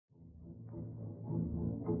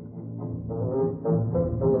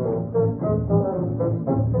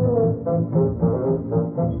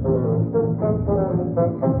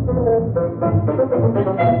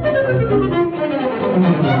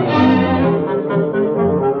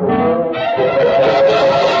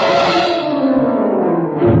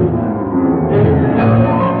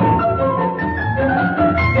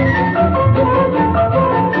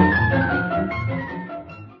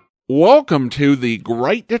Welcome to the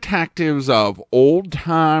Great Detectives of Old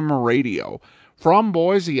Time Radio. From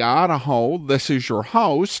Boise, Idaho, this is your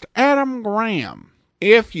host, Adam Graham.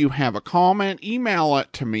 If you have a comment, email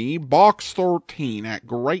it to me,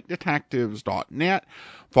 box13@greatdetectives.net.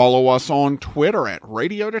 Follow us on Twitter at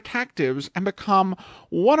Radio Detectives and become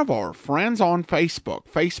one of our friends on Facebook,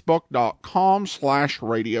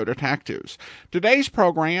 facebook.com/Radio Detectives. Today's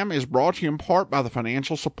program is brought to you in part by the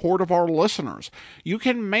financial support of our listeners. You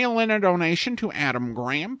can mail in a donation to Adam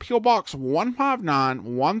Graham, P.O. Box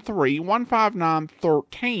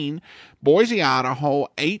 15913-15913, Boise, Idaho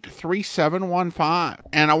 83715.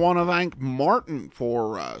 And I want to thank Martin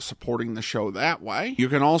for supporting the show that way. You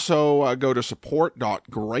can also go to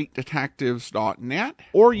support.greatdetectives.net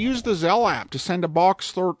or use the Zelle app to send a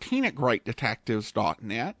box 13 at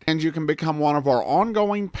greatdetectives.net. And you can become one of our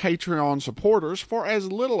ongoing Patreon supporters for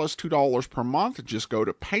as little as $2 per month. Just go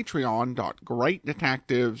to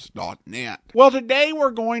patreon.greatdetectives.net. Well, today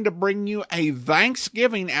we're going to bring you a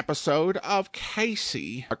Thanksgiving episode of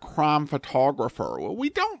Casey, a crime photographer. Well, we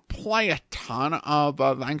don't play a ton of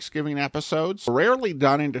Thanksgiving episodes, rarely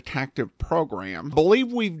done in detective programs. I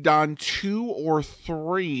believe we've done 2 or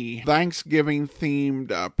 3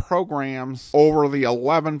 Thanksgiving-themed programs over the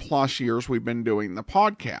 11-plus years we've been doing the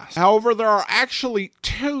podcast. However, there are actually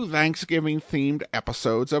 2 Thanksgiving-themed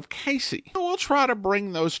episodes of Casey. So we'll try to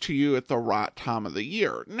bring those to you at the right time of the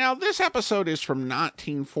year. Now, this episode is from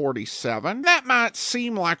 1947. That might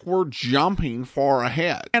seem like we're jumping far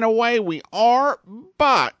ahead. In a way, we are,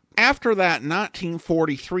 but after that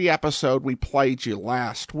 1943 episode we played you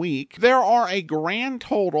last week, there are a grand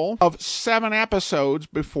total of 7 episodes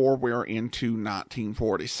before we're into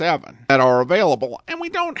 1947 that are available. And we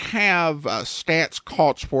don't have Stats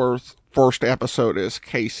Cotsworth first episode as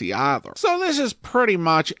Casey either. So this is pretty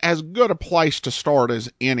much as good a place to start as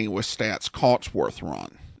any with Stats Cotsworth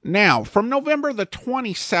run. Now, from November the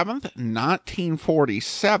 27th,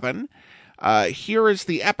 1947, here is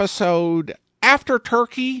the episode After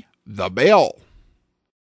Turkey, The Bill.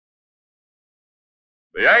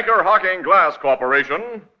 The Anchor Hocking Glass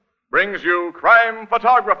Corporation brings you Crime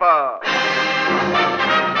Photographer.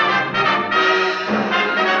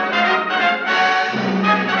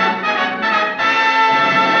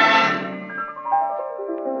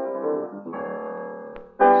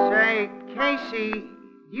 Say, Casey,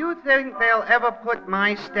 do you think they'll ever put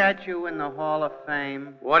my statue in the Hall of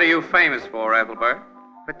Fame? What are you famous for, Ethelbert?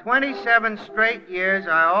 For 27 straight years,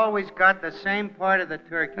 I always got the same part of the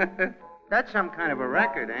turkey. That's some kind of a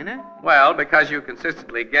record, ain't it? Well, because you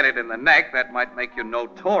consistently get it in the neck, that might make you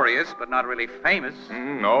notorious, but not really famous.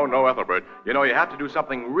 No, Ethelbert. You know, you have to do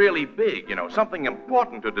something really big, something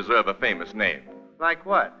important to deserve a famous name. Like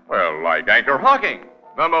what? Well, like Anchor Hocking,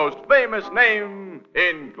 the most famous name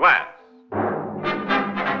in glass.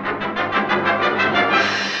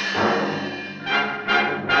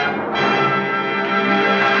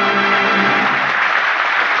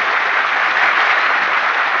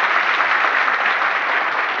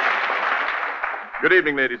 Good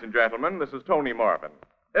evening, ladies and gentlemen. This is Tony Marvin.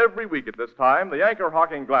 Every week at this time, the Anchor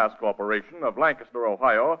Hocking Glass Corporation of Lancaster,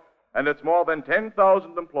 Ohio, and its more than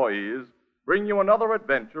 10,000 employees bring you another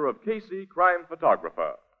adventure of Casey, crime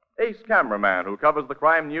photographer, ace cameraman who covers the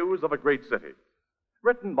crime news of a great city.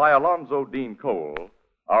 Written by Alonzo Dean Cole,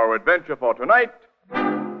 our adventure for tonight,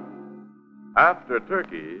 After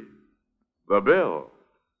Turkey, The Bill.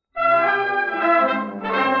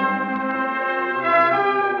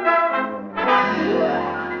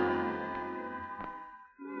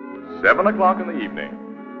 7 o'clock in the evening,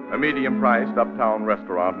 a medium-priced uptown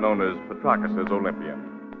restaurant known as Petrakis'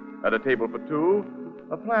 Olympian. At a table for 2,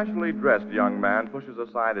 a flashily dressed young man pushes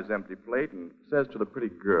aside his empty plate and says to the pretty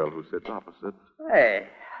girl who sits opposite, Hey,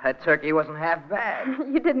 that turkey wasn't half bad.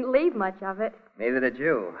 You didn't leave much of it. Neither did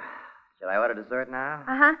you. Shall I order dessert now?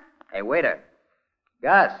 Uh-huh. Hey, waiter.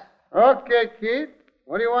 Gus, Okay, kid.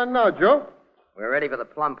 What do you want now, Joe? we're ready for the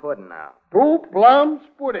plum pudding now. 2 plums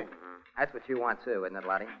pudding. That's what you want, too, isn't it,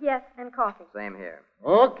 Lottie? Yes, and coffee. Same here.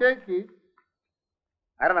 Okay, kid.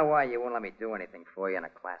 I don't know why you won't let me do anything for you in a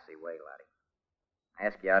classy way, Lottie. I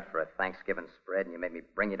asked you out for a Thanksgiving spread, and you made me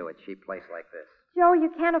bring you to a cheap place like this. Joe,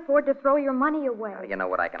 you can't afford to throw your money away. How do you know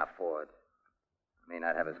what I can afford? I may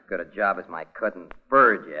not have as good a job as my cousin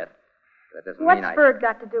Bird yet, but that doesn't mean What's Bird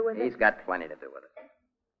got to do with He's it? got plenty to do with it.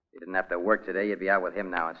 If you didn't have to work today, you'd be out with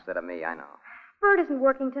him now instead of me, I know. Bird isn't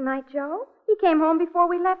working tonight, Joe. He came home before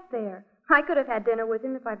we left there. I could have had dinner with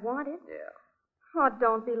him if I'd wanted. Yeah. Oh,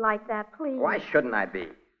 don't be like that, please. Why shouldn't I be?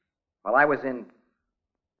 While I was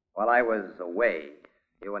away,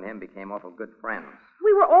 you and him became awful good friends.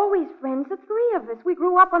 We were always friends, the three of us. We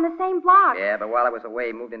grew up on the same block. Yeah, but while I was away,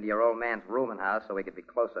 he moved into your old man's rooming house so we could be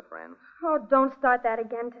closer friends. Oh, don't start that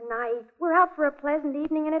again tonight. We're out for a pleasant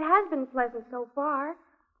evening, and it has been pleasant so far.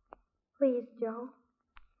 Please, Joe.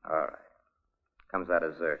 All right. Comes our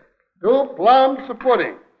dessert. 2 plums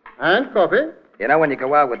pudding. And coffee. You know, when you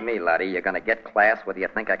go out with me, Lottie, you're going to get class whether you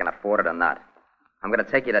think I can afford it or not. I'm going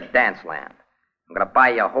to take you to Danceland. I'm going to buy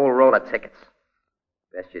you a whole roll of tickets.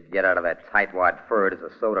 Best you'd get out of that tightwad fur is a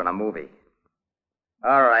soda and a movie.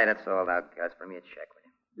 All right, that's all now, Gus. Bring me a check with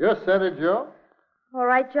you. You said it, Joe. All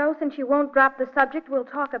right, Joe, since you won't drop the subject, we'll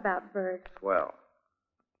talk about Bert. Swell.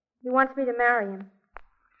 He wants me to marry him.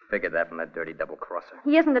 Figured that from that dirty double-crosser.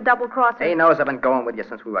 He isn't a double-crosser. He knows I've been going with you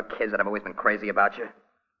since we were kids, that I've always been crazy about you.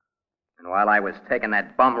 And while I was taking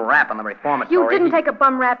that bum rap on the reformatory... You didn't take a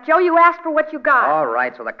bum rap, Joe. You asked for what you got. All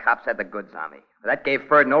right, so the cops had the goods on me. That gave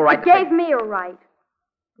Ferd no right it to... gave me a right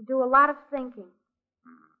to do a lot of thinking.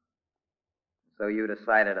 So you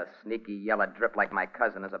decided a sneaky yellow drip like my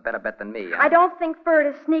cousin is a better bet than me, huh? I don't think Ferd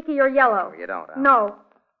is sneaky or yellow. Oh, you don't, huh? No.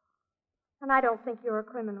 And I don't think you're a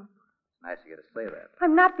criminal. Nice of you to say that.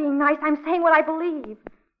 I'm not being nice. I'm saying what I believe.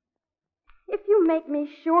 If you make me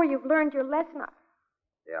sure you've learned your lesson,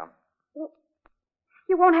 Yeah?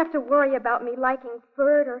 you won't have to worry about me liking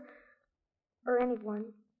Ferd or anyone.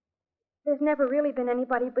 There's never really been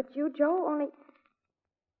anybody but you, Joe. Only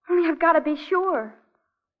I've got to be sure.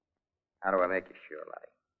 How do I make you sure,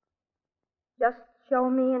 Lottie? Just show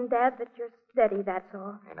me and Dad that you're steady, that's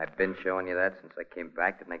all. And I've been showing you that since I came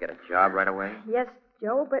back. Didn't I get a job right away? Yes,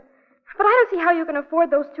 Joe, but I don't see how you can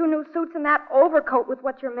afford those 2 new suits and that overcoat with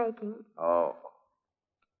what you're making. Oh,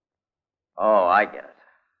 I get it.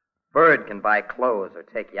 Bird can buy clothes or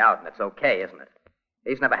take you out, and it's okay, isn't it?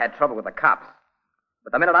 He's never had trouble with the cops.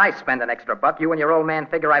 But the minute I spend an extra buck, you and your old man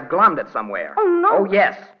figure I've glommed it somewhere. Oh, no. Oh,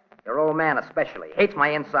 yes. Your old man especially. Hates my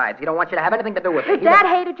insides. He don't want you to have anything to do with it. If Dad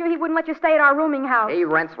hated you, he wouldn't let you stay at our rooming house. He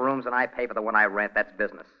rents rooms and I pay for the one I rent. That's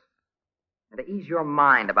business. And to ease your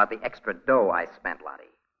mind about the extra dough I spent, Lottie,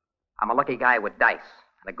 I'm a lucky guy with dice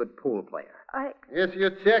and a good pool player. Here's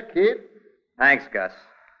your check, kid. Thanks, Gus.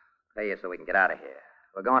 Pay you so we can get out of here.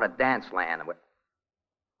 We're going to Danceland and we're...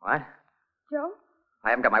 What? Joe? I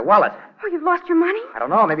haven't got my wallet. Oh, you've lost your money? I don't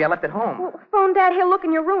know. Maybe I left it home. Well, phone Dad. He'll look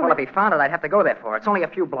in your room. Well, if he found it, I'd have to go there for it. It's only a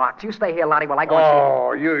few blocks. You stay here, Lottie, while I go and see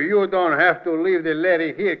Oh, you don't have to leave the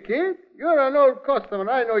lady here, kid. You're an old customer.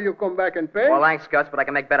 I know you come back and pay. Well, thanks, Gus, but I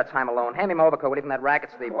can make better time alone. Hand me my overcoat, even that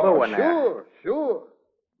racket's the blue in there. Sure.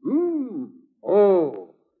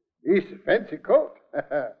 Oh, it's a fancy coat.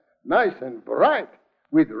 Nice and bright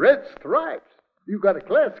with red stripes. You got a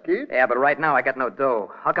class, kid. Yeah, but right now I got no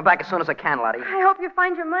dough. I'll come back as soon as I can, Lottie. I hope you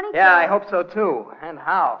find your money, Yeah, Joe. I hope so, too. And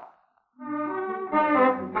how?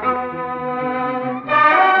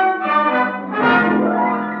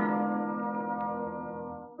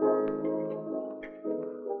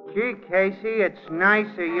 Gee, Casey, it's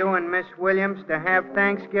nice of you and Miss Williams to have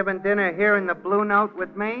Thanksgiving dinner here in the Blue Note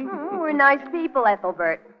with me. Oh, we're nice people,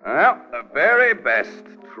 Ethelbert. Well, the very best.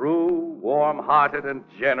 True, warm-hearted, and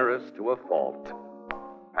generous to a fault.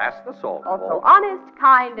 Pass the salt. Also Paul. honest,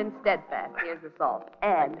 kind, and steadfast. Here's the salt.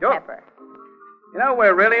 And Sure. pepper. You know,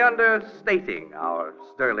 we're really understating our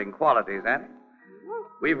sterling qualities, Annie.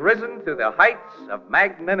 We've risen to the heights of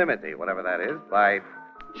magnanimity, whatever that is, by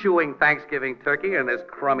chewing Thanksgiving turkey in this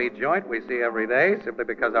crummy joint we see every day simply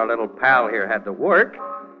because our little pal here had to work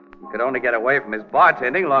and could only get away from his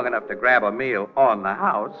bartending long enough to grab a meal on the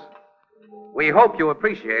house. We hope you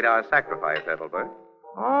appreciate our sacrifice, Ethelbert.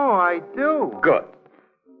 Oh, I do. Good.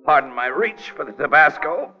 Pardon my reach for the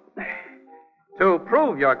Tabasco. To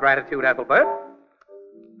prove your gratitude, Ethelbert,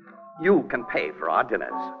 you can pay for our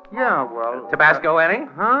dinners. Yeah, well... Tabasco, Annie?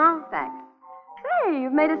 Huh? Thanks. Say,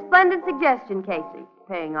 you've made a splendid suggestion, Casey.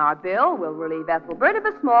 Paying our bill will relieve Ethelbert of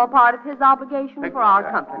a small part of his obligation for our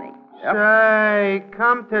company. Yep. Say,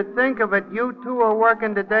 come to think of it, you two are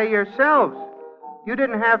working today yourselves. You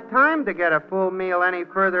didn't have time to get a full meal any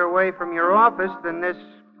further away from your office than this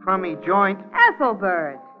crummy joint.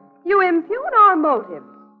 Ethelbert, you impugn our motives.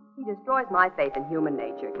 He destroys my faith in human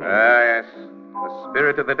nature, Casey. Yes. The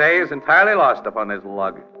spirit of the day is entirely lost upon this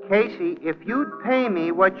lug. Casey, if you'd pay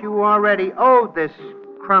me what you already owed this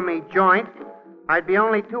crummy joint, I'd be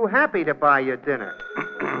only too happy to buy you dinner.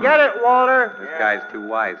 Get it, Walter? This guy's too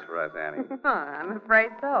wise for us, Annie. I'm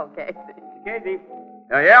afraid so, Casey. Casey,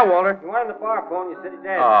 Oh, yeah, Walter? you wanted the bar phone, you said it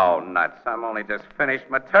dead. Oh, nuts. I'm only just finished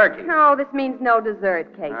my turkey. No, this means no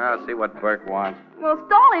dessert, Casey. I'll see what Burke wants. Well,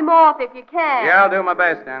 stall him off if you can. Yeah, I'll do my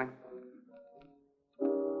best, Annie.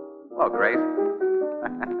 Hello, Grace.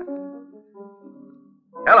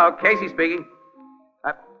 Hello, Casey speaking.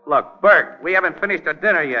 Look, Burke, we haven't finished our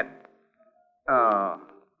dinner yet. Oh,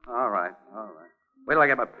 all right. Wait till I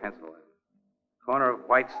get my pencil. Corner of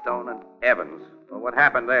Whitestone and Evans. Well, what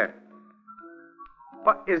happened there?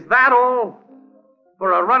 But is that all?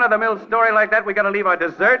 For a run-of-the-mill story like that, we got to leave our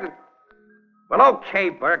dessert? Well, okay,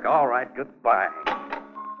 Burke. All right, goodbye.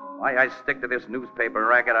 Why I stick to this newspaper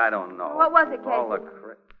racket, I don't know. What was it, Casey? All the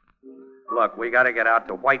Look, we got to get out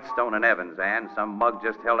to Whitestone and Evans, Ann. Some mug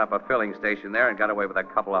just held up a filling station there and got away with a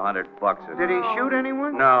couple of $100 or so. Did he shoot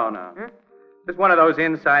anyone? No. Huh? Just one of those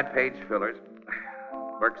inside page fillers.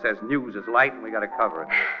 Burke says news is light and we got to cover it.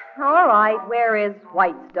 All right, where is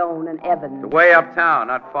Whitestone and Evans? It's way uptown,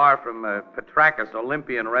 not far from Petrakis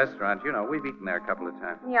Olympian Restaurant. You know, we've eaten there a couple of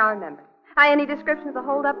times. Yeah, I remember. Any description of the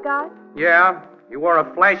hold-up guy? Yeah, he wore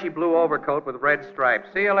a flashy blue overcoat with red stripes.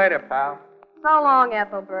 See you later, pal. So long,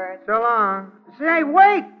 Ethelbert. So long. Say,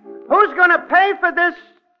 wait! Who's going to pay for this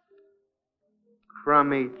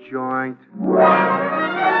crummy joint?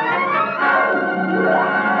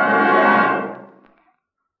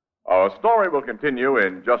 Our story will continue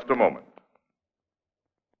in just a moment.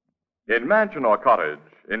 In mansion or cottage,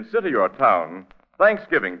 in city or town,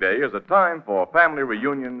 Thanksgiving Day is a time for family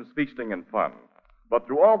reunions, feasting, and fun. But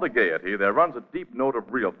through all the gaiety, there runs a deep note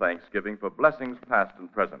of real thanksgiving for blessings past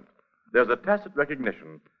and present. There's a tacit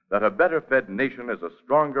recognition that a better-fed nation is a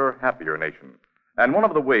stronger, happier nation. And one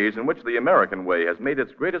of the ways in which the American way has made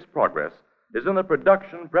its greatest progress is in the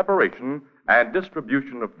production, preparation, and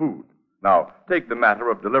distribution of food. Now, take the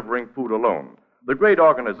matter of delivering food alone. The great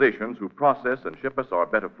organizations who process and ship us our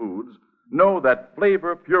better foods know that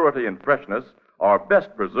flavor, purity, and freshness are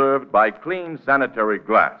best preserved by clean, sanitary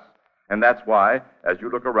glass. And that's why, as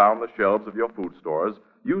you look around the shelves of your food stores,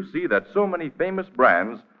 you see that so many famous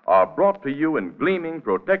brands are brought to you in gleaming,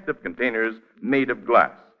 protective containers made of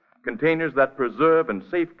glass. Containers that preserve and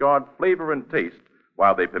safeguard flavor and taste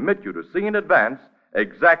while they permit you to see in advance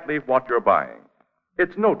exactly what you're buying.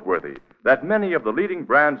 It's noteworthy that many of the leading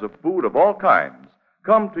brands of food of all kinds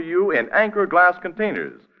come to you in Anchor glass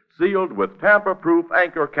containers sealed with tamper-proof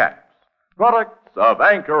Anchor caps. Products of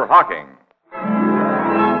Anchor Hocking.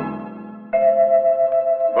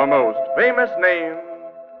 The most famous name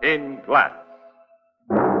in glass.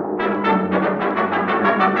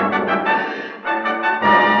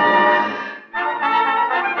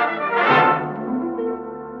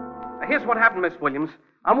 Here's what happened, Miss Williams.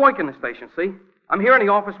 I'm working the station, see? I'm here in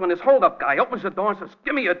the office when this hold-up guy opens the door and says,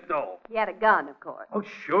 "Give me your dough." He had a gun, of course. Oh,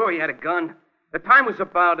 sure, he had a gun. The time was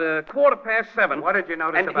about 7:15. What did you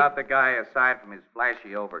notice about the guy aside from his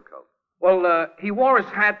flashy overcoat? Well, he wore his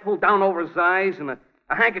hat pulled down over his eyes, and a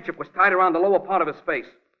handkerchief was tied around the lower part of his face.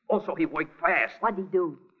 Also, he worked fast. What'd he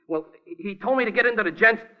do? Well, he told me to get into the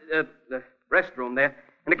gents' the restroom there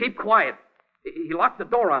and to keep quiet. He locked the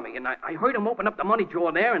door on me, and I heard him open up the money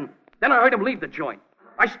drawer there, and then I heard him leave the joint.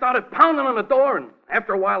 I started pounding on the door, and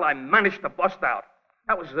after a while, I managed to bust out.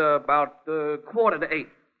 That was about 7:15,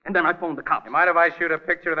 and then I phoned the cops. You mind if I shoot a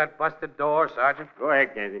picture of that busted door, Sergeant? Go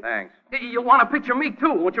ahead, Casey. Thanks. You'll want to picture me,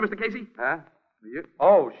 too, won't you, Mr. Casey? Huh? You?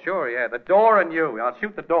 Oh, sure, yeah. The door and you. I'll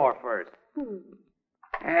shoot the door first.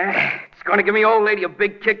 It's going to give me old lady a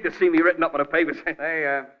big kick to see me written up in the papers.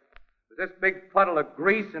 Hey, was this big puddle of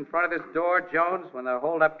grease in front of this door, Jones, when the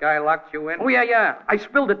hold-up guy locked you in? Oh, yeah. I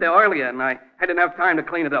spilled it there earlier, and I didn't have time to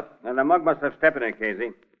clean it up. And the mug must have stepped in it,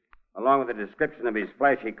 Casey. Along with the description of his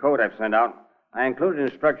flashy coat I've sent out, I included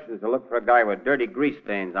instructions to look for a guy with dirty grease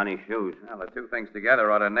stains on his shoes. Well, the two things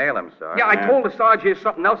together ought to nail him, Sarge. Yeah, I told the Sarge here's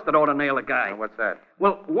something else that ought to nail a guy. What's that?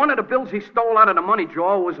 Well, one of the bills he stole out of the money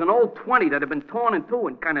drawer was an old 20 that had been torn in two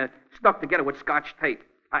and kind of stuck together with Scotch tape.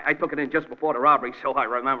 I took it in just before the robbery, so I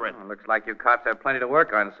remember it. Well, looks like you cops have plenty to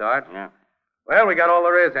work on, Sarge. Yeah. Well, we got all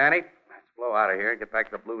there is, Annie. Let's blow out of here and get back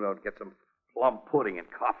to the Blue Note and get some plum pudding and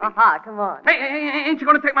coffee. Aha, come on. Hey, ain't you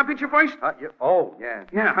going to take my picture first? Oh, yeah.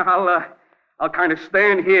 Yeah, I'll kind of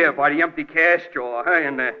stand here by the empty cash drawer,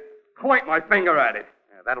 and point my finger at it.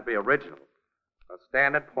 Yeah, that'll be original. So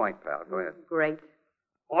stand and point, pal. Go ahead. Great.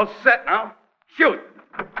 All set now. Shoot.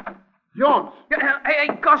 Jones, Hey,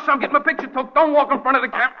 Gus, I'm getting my picture took. Don't walk in front of the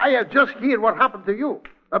camera. I have just heard what happened to you.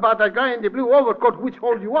 About that guy in the blue overcoat which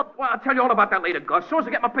hold you up. Well, I'll tell you all about that later, Gus. As soon as I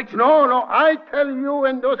get my picture. No, I tell you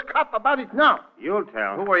and those cops about it now. You'll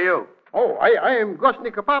tell. Who are you? Oh, I am Gus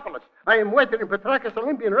Nikopopoulos. I am waiter in Petrakis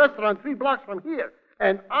Olympian Restaurant 3 blocks from here.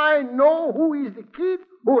 And I know who is the kid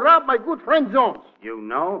who robbed my good friend Jones. You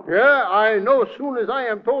know? Yeah, I know as soon as I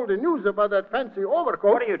am told the news about that fancy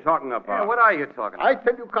overcoat. What are you talking about? Yeah, what are you talking about? I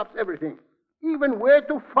tell you cops everything. Even where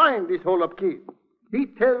to find this hold-up kid. He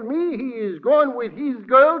tell me he is going with his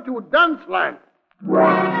girl to Dunceland.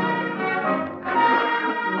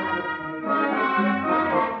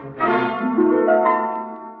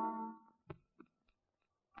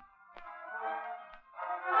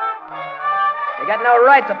 got no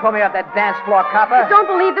right to pull me off that dance floor, copper. Don't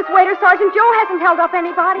believe this waiter, Sergeant. Joe hasn't held up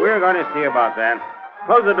anybody. We're going to see about that.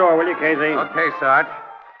 Close the door, will you, Casey? Okay, Sarge.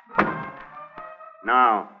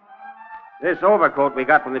 Now, this overcoat we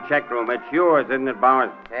got from the check room, it's yours, isn't it,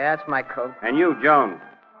 Bowers? Yeah, that's my coat. And you, Jones.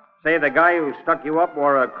 Say the guy who stuck you up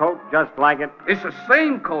wore a coat just like it? It's the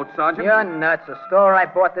same coat, Sergeant. You're nuts. The store I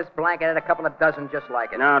bought this blanket had a couple of dozen just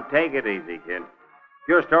like it. Now, take it easy, kid. If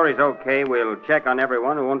your story's okay, we'll check on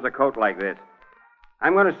everyone who owns a coat like this.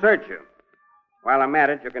 I'm going to search you. While I'm at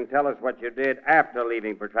it, you can tell us what you did after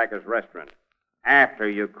leaving Petraka's restaurant. After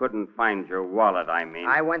you couldn't find your wallet, I mean.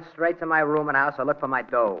 I went straight to my room and house. I looked for my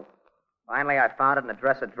dough. Finally, I found it in the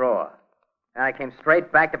dresser drawer. Then I came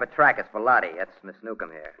straight back to Petraka's for Lottie. That's Miss Newcomb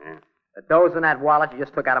here. Yeah. The dough's in that wallet you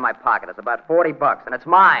just took out of my pocket. It's about $40, and it's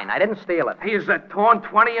mine. I didn't steal it. Hey, is that torn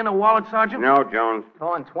 20 in the wallet, Sergeant? No, Jones.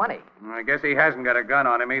 Torn 20. I guess he hasn't got a gun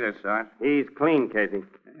on him either, Sarge. He's clean, Casey.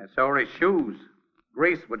 Yeah, so are his shoes.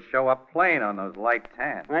 Grease would show up plain on those light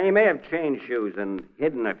tans. Well, he may have changed shoes and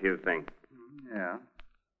hidden a few things. Yeah.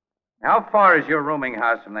 How far is your rooming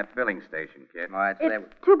house from that filling station, kid? I'd say... It's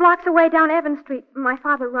 2 blocks away down Evans Street. My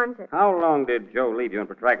father runs it. How long did Joe leave you in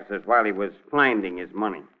Petraka's while he was finding his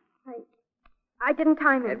money? I didn't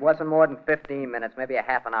time it. It wasn't more than 15 minutes, maybe a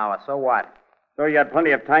half an hour. So what? So you had plenty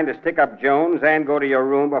of time to stick up Jones and go to your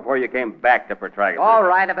room before you came back to Petraka's. All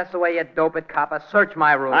right, if that's the way you dope it, copper, search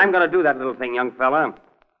my room. I'm going to do that little thing, young fella.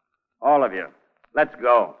 All of you. Let's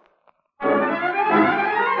go.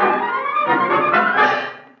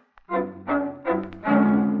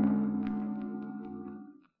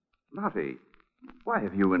 Lottie, why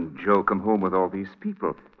have you and Joe come home with all these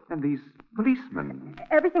people and these policemen?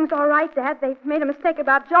 Everything's all right, Dad. They've made a mistake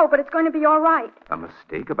about Joe, but it's going to be all right. A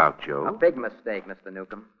mistake about Joe? A big mistake, Mr.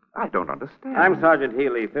 Newcomb. I don't understand. I'm Sergeant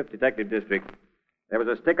Healy, 5th Detective District. There was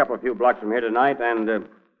a stick-up a few blocks from here tonight, and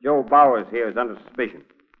Joe Bowers here is under suspicion.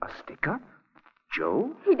 A stick-up?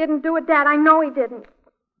 Joe? He didn't do it, Dad. I know he didn't.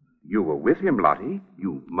 You were with him, Lottie.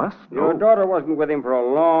 You must know. Your daughter wasn't with him for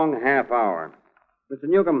a long half hour. Mr.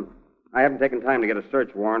 Newcomb, I haven't taken time to get a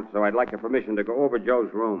search warrant, so I'd like your permission to go over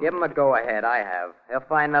Joe's room. Give him a go-ahead. I have. He'll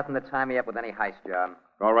find nothing to tie me up with any heist job.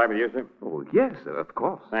 All right with you, sir? Oh, yes, of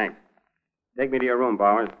course. Thanks. Take me to your room,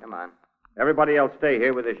 Bowers. Come on. Everybody else stay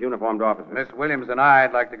here with this uniformed officer. Miss Williams and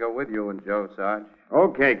I'd like to go with you and Joe, Sarge.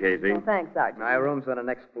 Okay, Casey. Oh, thanks, Sergeant. My room's on the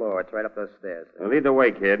next floor. It's right up those stairs. Lead the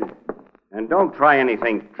way, kid. And don't try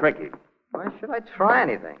anything tricky. Why should I try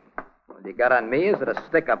anything? All you got on me is that a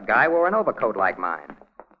stick-up guy wore an overcoat like mine.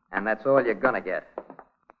 And that's all you're gonna get.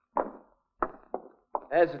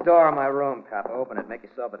 There's the door of my room, copper. Open it. Make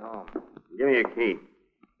yourself at home. Give me a key.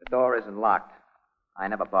 The door isn't locked. I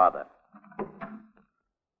never bother.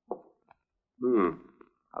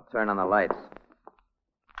 I'll turn on the lights.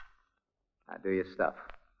 Now do your stuff.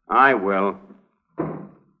 I will.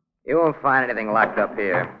 You won't find anything locked up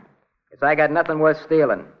here. 'Cause I got nothing worth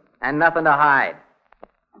stealing. And nothing to hide.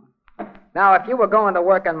 Now, if you were going to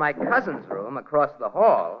work on my cousin's room across the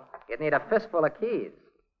hall, you'd need a fistful of keys.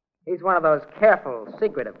 He's one of those careful,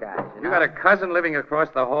 secretive guys. You got a cousin living across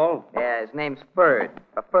the hall? Yeah, his name's Ferd,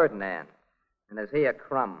 or Ferdinand. And is he a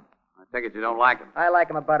crumb? I take it you don't like him. I like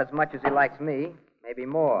him about as much as he likes me, maybe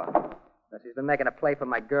more. Because he's been making a play for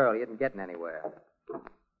my girl. He isn't getting anywhere.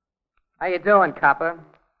 How you doing, copper?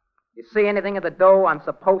 You see anything of the dough I'm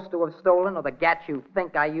supposed to have stolen, or the gat you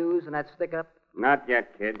think I used in that stick-up? Not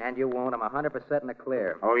yet, kid. And you won't. I'm 100% in the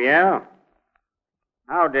clear. Oh, yeah?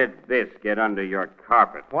 How did this get under your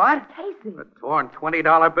carpet? What? Casey. A torn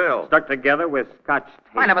 $20 bill. Stuck together with Scotch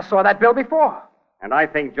tape. I never saw that bill before. And I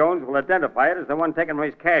think Jones will identify it as the one taken from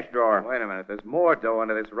his cash drawer. Wait a minute. There's more dough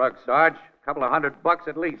under this rug, Sarge. A couple of $100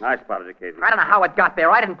 at least. I spotted it, Casey. I don't know how it got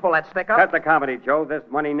there. I didn't pull that stick-up. Cut the comedy, Joe. This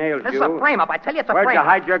money nails This you. is a frame-up. I tell you, it's a Where'd frame-up. you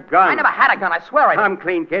hide your gun? I never had a gun. I swear I did. Come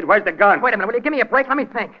clean, kid. Where's the gun? Wait a minute. Will you give me a break? Let me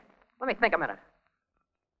think. Let me think a minute.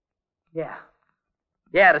 Yeah,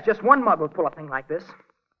 there's just one mug will pull a thing like this.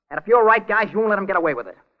 And if you're right, guys, you won't let him get away with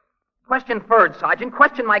it. Question Ferd, Sergeant.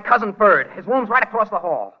 Question my cousin Ferd. His room's right across the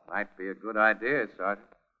hall. Might be a good idea, Sergeant.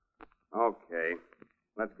 Okay.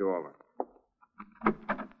 Let's go over.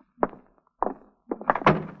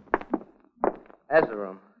 There's the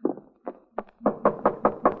room.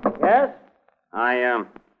 Yes?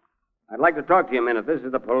 I'd like to talk to you a minute. This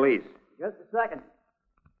is the police. Just a second.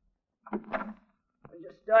 We're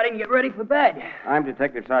just starting to get ready for bed. I'm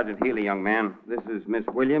Detective Sergeant Healy, young man. This is Miss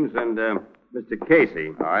Williams and Mr.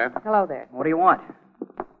 Casey. How are you? Hello there. What do you want?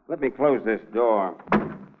 Let me close this door.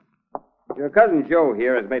 Your cousin Joe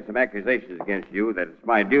here has made some accusations against you that it's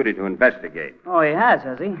my duty to investigate. Oh, he has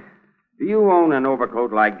he? Do you own an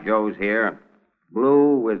overcoat like Joe's here?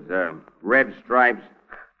 Blue with red stripes?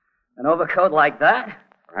 An overcoat like that?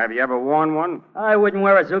 Have you ever worn one? I wouldn't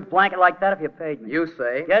wear a zoot blanket like that if you paid me. You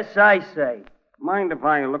say? Yes, I say. Mind if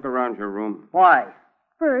I look around your room? Why?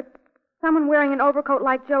 Bert, someone wearing an overcoat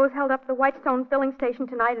like Joe's held up the Whitestone filling station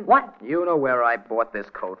tonight and... What? You know where I bought this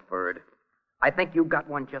coat, Ferd. I think you got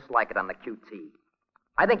one just like it on the QT.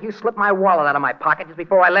 I think you slipped my wallet out of my pocket just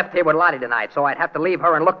before I left here with Lottie tonight, so I'd have to leave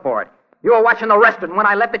her and look for it. You were watching the restaurant when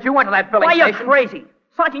I left it. You went to that filling station. Why, you're crazy.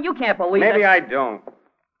 Sergeant, you can't believe Maybe it. I don't.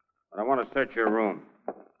 But I want to search your room.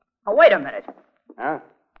 Oh, wait a minute. Huh?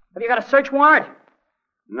 Have you got a search warrant?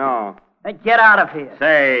 No. Then get out of here.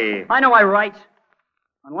 Say. I know my rights.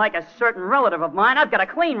 Unlike a certain relative of mine, I've got a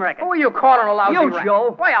clean record. Who are you calling a lousy You, rat?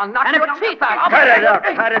 Joe. Why, I'll knock And your if- teeth out. Cut it up.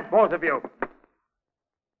 Cut it, both of you.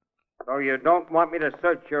 So you don't want me to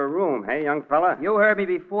search your room, hey, young fella? You heard me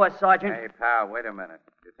before, Sergeant. Hey, pal, wait a minute.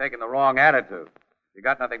 You're taking the wrong attitude. You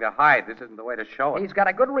got nothing to hide. This isn't the way to show it. He's got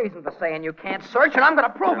a good reason for saying you can't search, and I'm going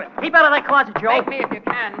to prove it. Keep out of that closet, Joe. Make me if you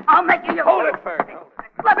can. I'll make you. Hold it, Ferd.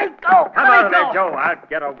 Let me go. Come out of there, Joe. I'll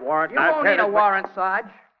get a warrant. You I'll won't tell need a you- warrant, Sarge.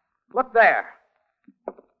 Look there.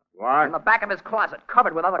 What? In the back of his closet,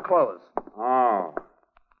 covered with other clothes. Oh.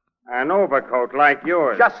 An overcoat like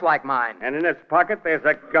yours. Just like mine. And in its pocket, there's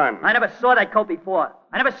a gun. I never saw that coat before.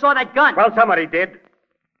 I never saw that gun. Well, somebody did.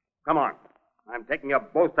 Come on. I'm taking you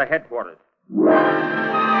both to headquarters.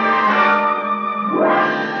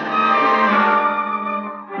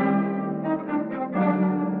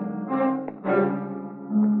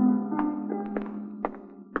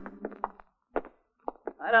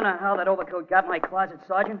 I don't know how that overcoat got in my closet,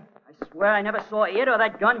 Sergeant. I swear I never saw it or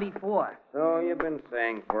that gun before. So you've been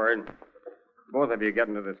saying, Ford. Both of you get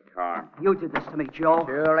into this car. You did this to me, Joe.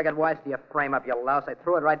 Sure, I got wise to your frame up, you louse. I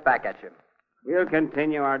threw it right back at you. We'll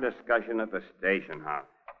continue our discussion at the station house.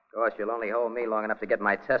 Of course, you'll only hold me long enough to get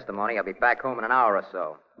my testimony. I'll be back home in an hour or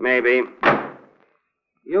so. Maybe.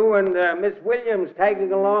 You and Miss Williams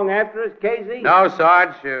tagging along after us, Casey? No,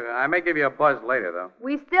 Sarge. I may give you a buzz later, though.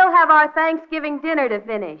 We still have our Thanksgiving dinner to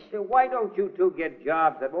finish. So why don't you two get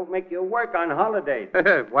jobs that won't make you work on holidays?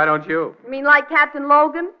 Why don't you? You mean like Captain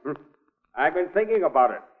Logan? I've been thinking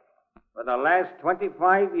about it for the last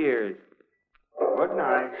 25 years. Good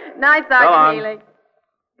night. Night, So long. Sergeant Healy.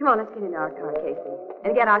 Come on, let's get into our car, Casey,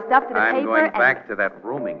 and get our stuff to the I'm paper. going and... back to that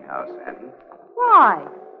rooming house, Annie. Why?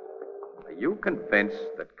 Are you convinced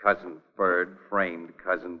that Cousin Ferd framed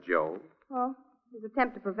Cousin Joe? Well, his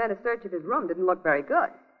attempt to prevent a search of his room didn't look very good.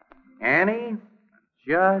 Annie,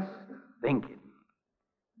 just thinking.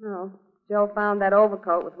 No, Joe found that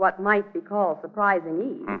overcoat with what might be called surprising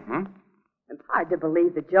ease. Mm-hmm. It's hard to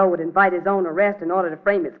believe that Joe would invite his own arrest in order to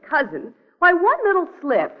frame his cousin. Why, one little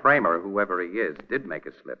slip. Framer, whoever he is, did make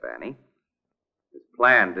a slip, Annie. His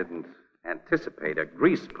plan didn't anticipate a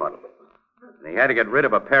grease puddle. And he had to get rid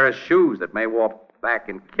of a pair of shoes that may walk back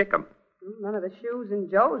and kick him. None of the shoes in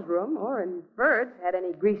Joe's room or in Ferd's had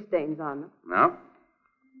any grease stains on them. No?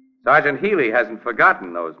 Sergeant Healy hasn't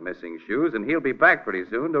forgotten those missing shoes, and he'll be back pretty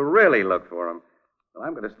soon to really look for them. So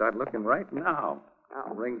I'm going to start looking right now.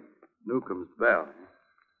 I'll ring Newcomb's bell.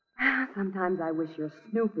 Sometimes I wish your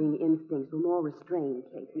snooping instincts were more restrained,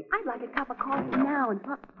 Casey. I'd like a cup of coffee now and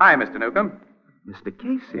pop. Hi, Mr. Newcomb. Mr.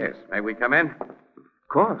 Casey. Yes, may we come in? Of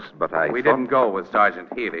course, but We didn't go with Sergeant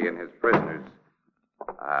Healy and his prisoners.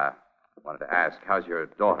 Wanted to ask, how's your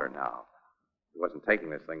daughter now? She wasn't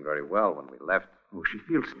taking this thing very well when we left. Oh, she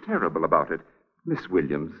feels terrible about it. Miss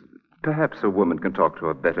Williams, perhaps a woman can talk to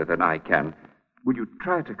her better than I can. Will you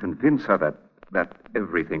try to convince her that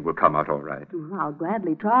everything will come out all right? Well, I'll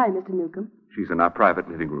gladly try, Mr. Newcomb. She's in our private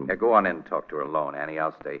living room. Yeah, go on in and talk to her alone, Annie.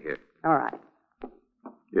 I'll stay here. All right.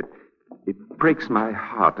 It breaks my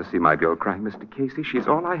heart to see my girl crying, Mr. Casey. She's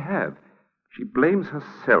all I have. She blames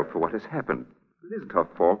herself for what has happened. It isn't her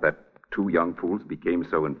fault that two young fools became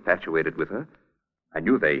so infatuated with her. I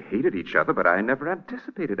knew they hated each other, but I never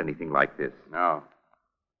anticipated anything like this. No.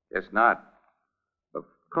 Guess not. Of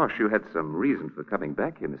course, you had some reason for coming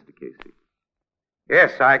back here, Mr. Casey.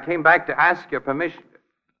 Yes, I came back to ask your permission.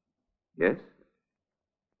 Yes?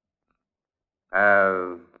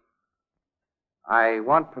 I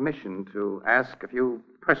want permission to ask a few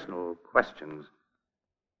personal questions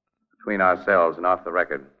between ourselves and off the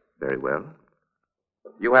record. Very well.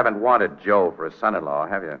 You haven't wanted Joe for a son-in-law,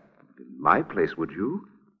 have you? In my place, would you?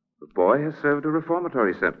 The boy has served a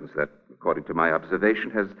reformatory sentence that, according to my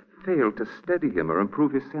observation, has failed to steady him or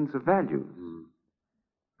improve his sense of values.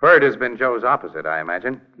 Ferd has been Joe's opposite, I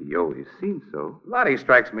imagine. He always seemed so. Lottie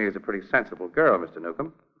strikes me as a pretty sensible girl, Mr.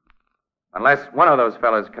 Newcomb. Unless one of those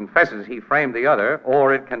fellas confesses he framed the other,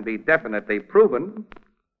 or it can be definitely proven,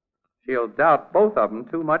 she'll doubt both of them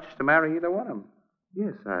too much to marry either one of them.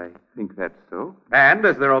 Yes, I think that's so. And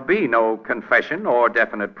as there'll be no confession or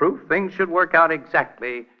definite proof, things should work out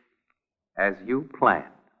exactly as you planned.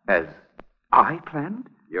 As I planned?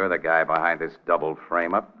 You're the guy behind this double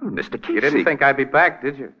frame-up. Oh, Mr. Casey. You didn't think I'd be back,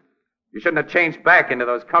 did you? You shouldn't have changed back into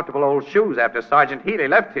those comfortable old shoes after Sergeant Healy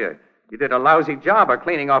left here. You did a lousy job of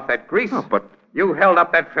cleaning off that grease. Oh, but... You held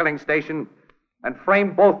up that filling station and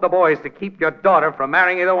framed both the boys to keep your daughter from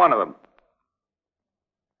marrying either one of them.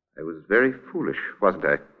 I was very foolish, wasn't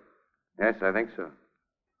I? Yes, I think so.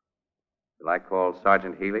 Shall I call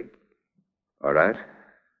Sergeant Healy? All right.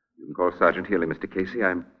 You can call Sergeant Healy, Mr. Casey.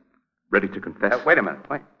 I'm ready to confess. Wait a minute.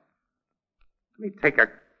 Wait. Let me take a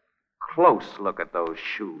close look at those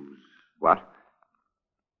shoes. What?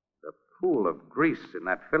 The pool of grease in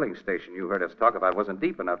that filling station you heard us talk about wasn't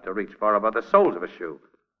deep enough to reach far above the soles of a shoe.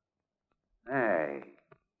 Hey.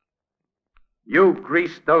 You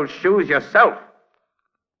greased those shoes yourself.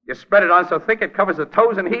 You spread it on so thick it covers the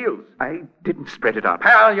toes and heels. I didn't spread it on.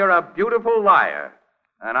 Pal, you're a beautiful liar,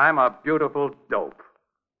 and I'm a beautiful dope.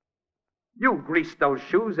 You greased those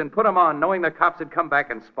shoes and put them on knowing the cops would come back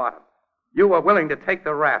and spot them. You were willing to take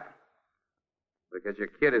the rap because your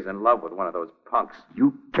kid is in love with one of those punks.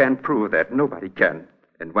 You can't prove that. Nobody can.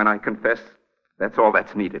 And when I confess, that's all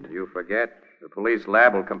that's needed. You forget. The police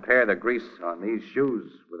lab will compare the grease on these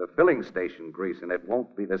shoes with a filling station grease, and it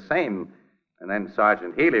won't be the same. And then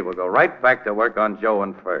Sergeant Healy will go right back to work on Joe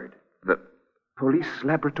and Ferd. The police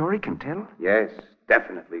laboratory can tell? Yes,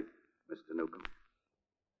 definitely, Mr. Newcomb.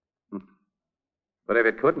 But if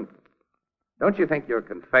it couldn't, don't you think your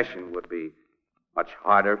confession would be much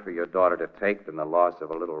harder for your daughter to take than the loss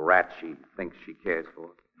of a little rat she thinks she cares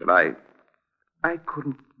for? But I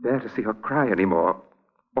couldn't bear to see her cry anymore.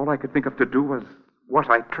 All I could think of to do was what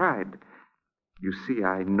I tried. You see,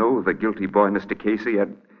 I know the guilty boy, Mr. Casey,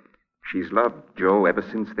 and she's loved Joe ever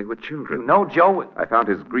since they were children. You know Joe? I found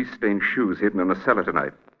his grease-stained shoes hidden in the cellar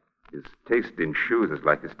tonight. His taste in shoes is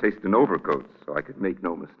like his taste in overcoats, so I could make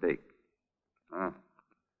no mistake. Well,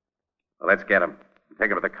 let's get him.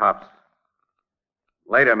 Take him to the cops.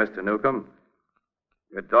 Later, Mr. Newcomb,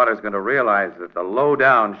 your daughter's going to realize that the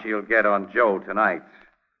lowdown she'll get on Joe tonight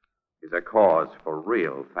is a cause for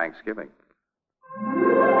real Thanksgiving.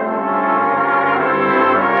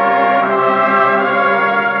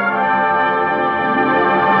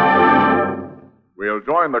 We'll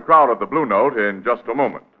join the crowd at the Blue Note in just a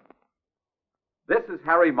moment. This is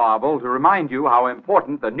Harry Marvel to remind you how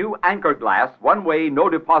important the new Anchor Glass one-way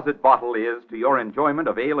no-deposit bottle is to your enjoyment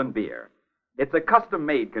of ale and beer. It's a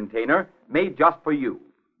custom-made container made just for you.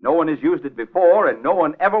 No one has used it before, and no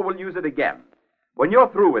one ever will use it again. When you're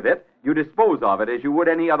through with it, you dispose of it as you would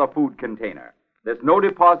any other food container. There's no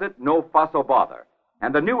deposit, no fuss or bother.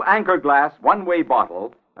 And the new Anchor Glass one-way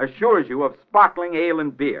bottle assures you of sparkling ale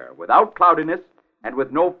and beer without cloudiness and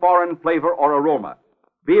with no foreign flavor or aroma.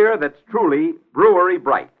 Beer that's truly brewery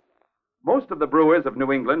bright. Most of the brewers of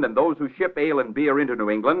New England and those who ship ale and beer into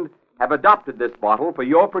New England have adopted this bottle for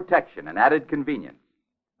your protection and added convenience.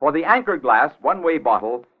 For the Anchor Glass one-way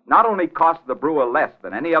bottle not only costs the brewer less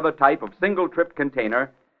than any other type of single-trip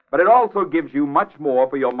container, but it also gives you much more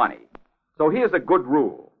for your money. So here's a good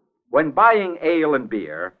rule. When buying ale and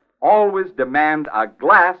beer, always demand a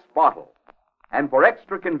glass bottle. And for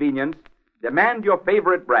extra convenience, demand your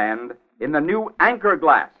favorite brand in the new Anchor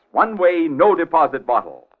Glass one-way no-deposit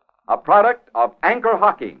bottle, a product of Anchor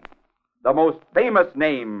Hocking, the most famous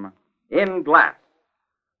name in glass.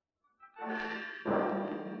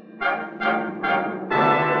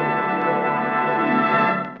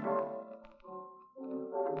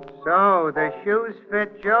 So, the shoes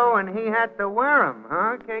fit Joe and he had to wear them,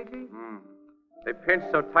 huh, Casey? They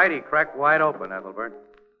pinched so tight he cracked wide open, Ethelbert.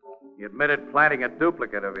 He admitted planting a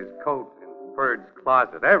duplicate of his coat in Ferd's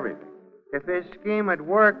closet, everything. If his scheme had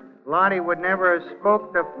worked, Lottie would never have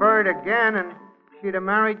spoke to Ferd again and she'd have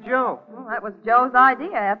married Joe. Well, that was Joe's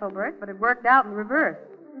idea, Ethelbert, but it worked out in reverse.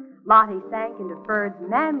 Lottie sank into Ferd's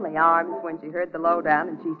manly arms when she heard the lowdown,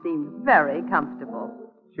 and she seemed very comfortable.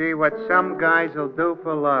 Gee, what some guys will do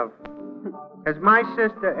for love. As my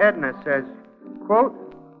sister Edna says, quote,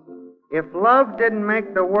 if love didn't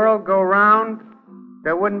make the world go round,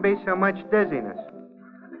 there wouldn't be so much dizziness.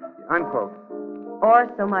 Unquote.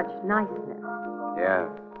 Or so much niceness. Yeah.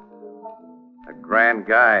 A grand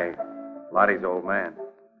guy, Lottie's old man.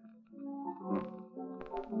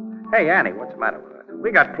 Hey, Annie, what's the matter with us?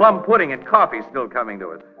 We got plum pudding and coffee still coming to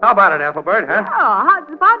us. How about it, Ethelbert, huh? Oh,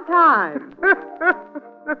 it's about time.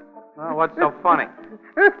 Oh, what's so funny?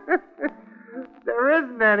 There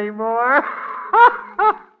isn't any more.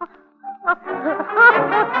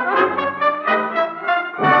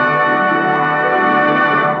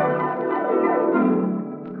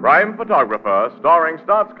 Crime Photographer, starring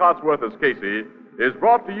Stotts Cotsworth as Casey, is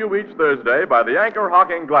brought to you each Thursday by the Anchor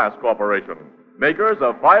Hocking Glass Corporation, makers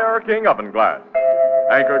of Fire King Oven Glass.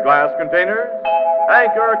 Anchor glass containers,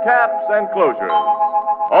 Anchor caps and closures.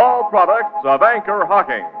 All products of Anchor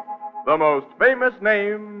Hocking, the most famous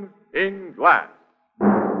name in glass.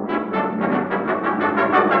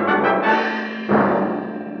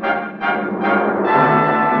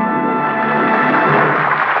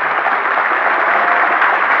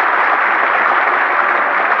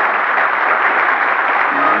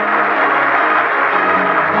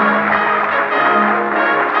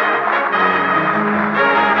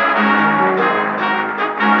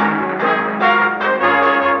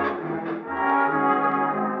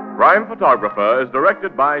 Crime Photographer is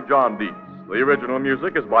directed by John Dietz. The original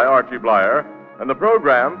music is by Archie Blyer, and the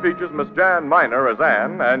program features Miss Jan Miner as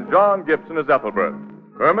Anne and John Gibson as Ethelbert.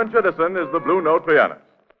 Herman Chittison is the Blue Note pianist.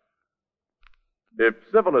 If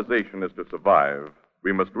civilization is to survive,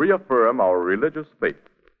 we must reaffirm our religious faith.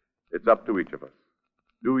 It's up to each of us.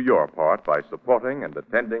 Do your part by supporting and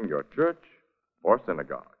attending your church or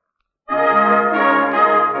synagogue.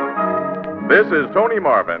 This is Tony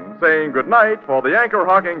Marvin saying goodnight for the Anchor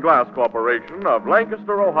Hocking Glass Corporation of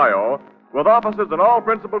Lancaster, Ohio, with offices in all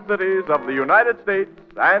principal cities of the United States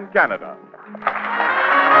and Canada.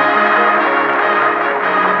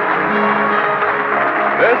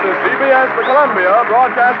 This is CBS, the Columbia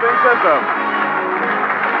Broadcasting System.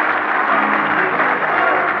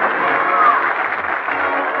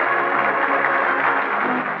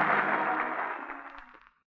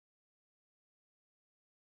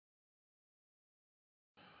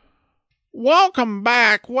 Welcome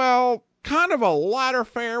back. Well, kind of a lighter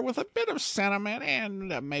fare with a bit of sentiment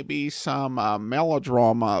and maybe some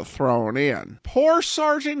melodrama thrown in. Poor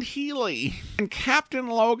Sergeant Healy and Captain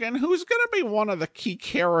Logan, who's going to be one of the key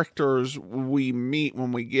characters we meet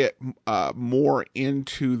when we get more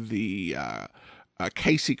into the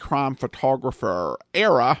Casey Crime Photographer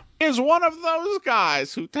era, is one of those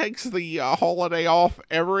guys who takes the holiday off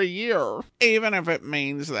every year, even if it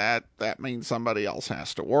means that means somebody else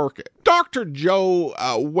has to work it. Dr. Joe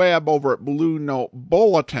Webb over at Blue Note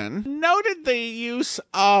Bulletin noted the use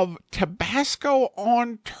of Tabasco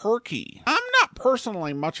on turkey. I'm not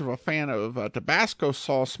personally much of a fan of Tabasco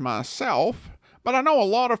sauce myself, but I know a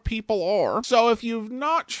lot of people are. So if you've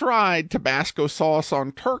not tried Tabasco sauce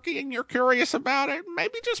on turkey and you're curious about it,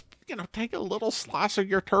 maybe just, take a little slice of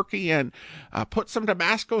your turkey and put some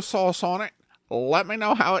Tabasco sauce on it. Let me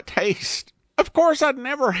know how it tastes. Of course, I'd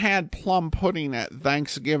never had plum pudding at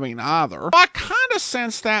Thanksgiving either. I kind of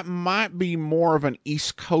sense that might be more of an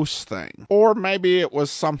East Coast thing. Or maybe it was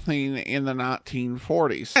something in the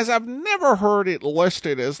 1940s, as I've never heard it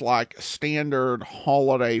listed as like standard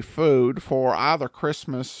holiday food for either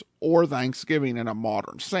Christmas or Thanksgiving in a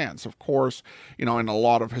modern sense. Of course, in a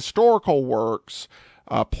lot of historical works,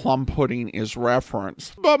 plum pudding is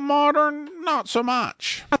referenced, but modern, not so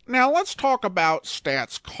much. Now let's talk about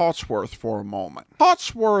Stotts Cotsworth for a moment.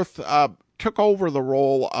 Cotsworth took over the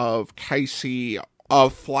role of Casey,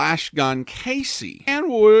 of Flash Gun Casey, and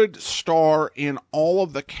would star in all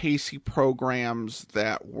of the Casey programs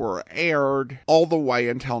that were aired all the way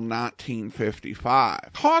until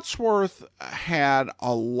 1955. Cotsworth had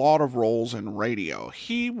a lot of roles in radio.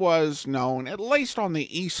 He was known, at least on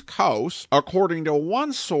the East Coast, according to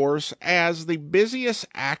one source, as the busiest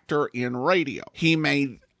actor in radio. He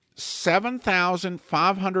made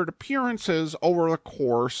 7,500 appearances over the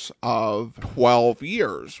course of 12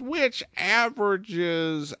 years, which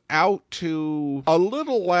averages out to a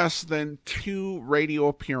little less than 2 radio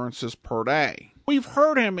appearances per day. We've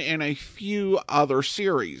heard him in a few other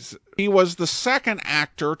series. He was the second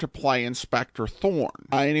actor to play Inspector Thorne,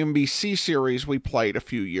 an NBC series we played a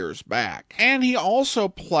few years back. And he also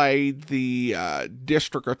played the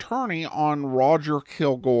district attorney on Roger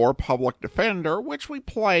Kilgore, Public Defender, which we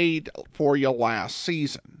played for you last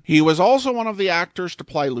season. He was also one of the actors to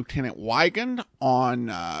play Lieutenant Wigand on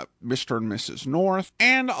Mr. and Mrs. North,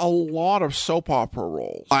 and a lot of soap opera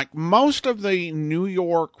roles. Like most of the New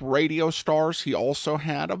York radio stars, he also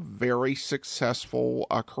had a very successful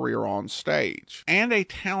career on stage, and a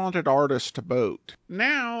talented artist to boot.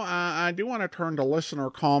 Now, I do want to turn to listener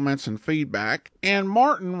comments and feedback, and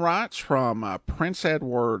Martin writes from Prince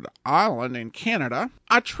Edward Island in Canada,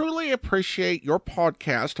 I truly appreciate your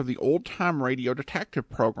podcast of the old-time radio detective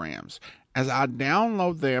programs, as I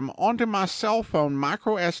download them onto my cell phone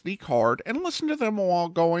micro SD card and listen to them while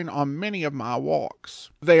going on many of my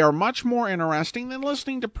walks. They are much more interesting than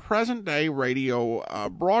listening to present-day radio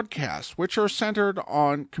broadcasts, which are centered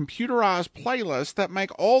on computerized playlists that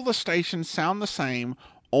make all the stations sound the same,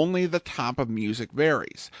 only the type of music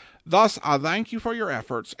varies. Thus, I thank you for your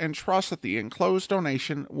efforts and trust that the enclosed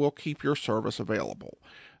donation will keep your service available.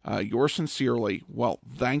 Yours sincerely. Well,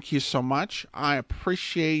 thank you so much. I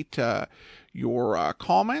appreciate your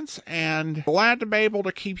comments, and glad to be able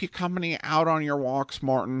to keep you company out on your walks,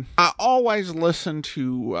 Martin. I always listen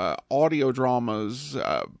to audio dramas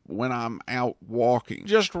when I'm out walking.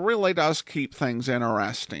 Just really does keep things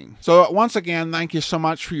interesting. So once again, thank you so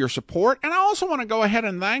much for your support, and I also want to go ahead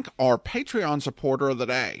and thank our Patreon supporter of the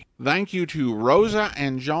day. Thank you to Rosa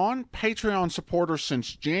and John, Patreon supporters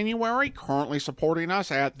since January, currently supporting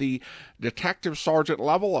us at the Detective Sergeant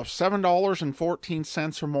level of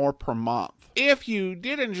 $7.14 or more per month. If you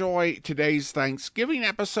did enjoy today's Thanksgiving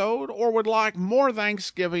episode or would like more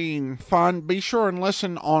Thanksgiving fun, be sure and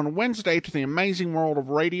listen on Wednesday to the Amazing World of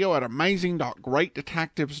Radio at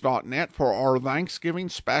amazing.greatdetectives.net for our Thanksgiving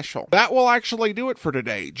special. That will actually do it for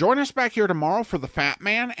today. Join us back here tomorrow for The Fat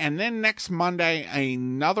Man, and then next Monday,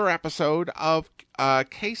 another episode of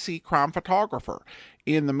Casey, Crime Photographer.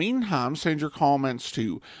 In the meantime, send your comments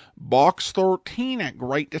to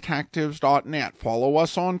box13@greatdetectives.net. Follow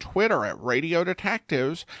us on Twitter at Radio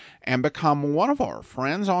Detectives and become one of our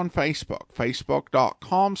friends on Facebook,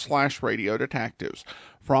 facebook.com/Radio Detectives.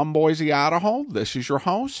 From Boise, Idaho, this is your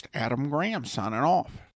host, Adam Graham, signing off.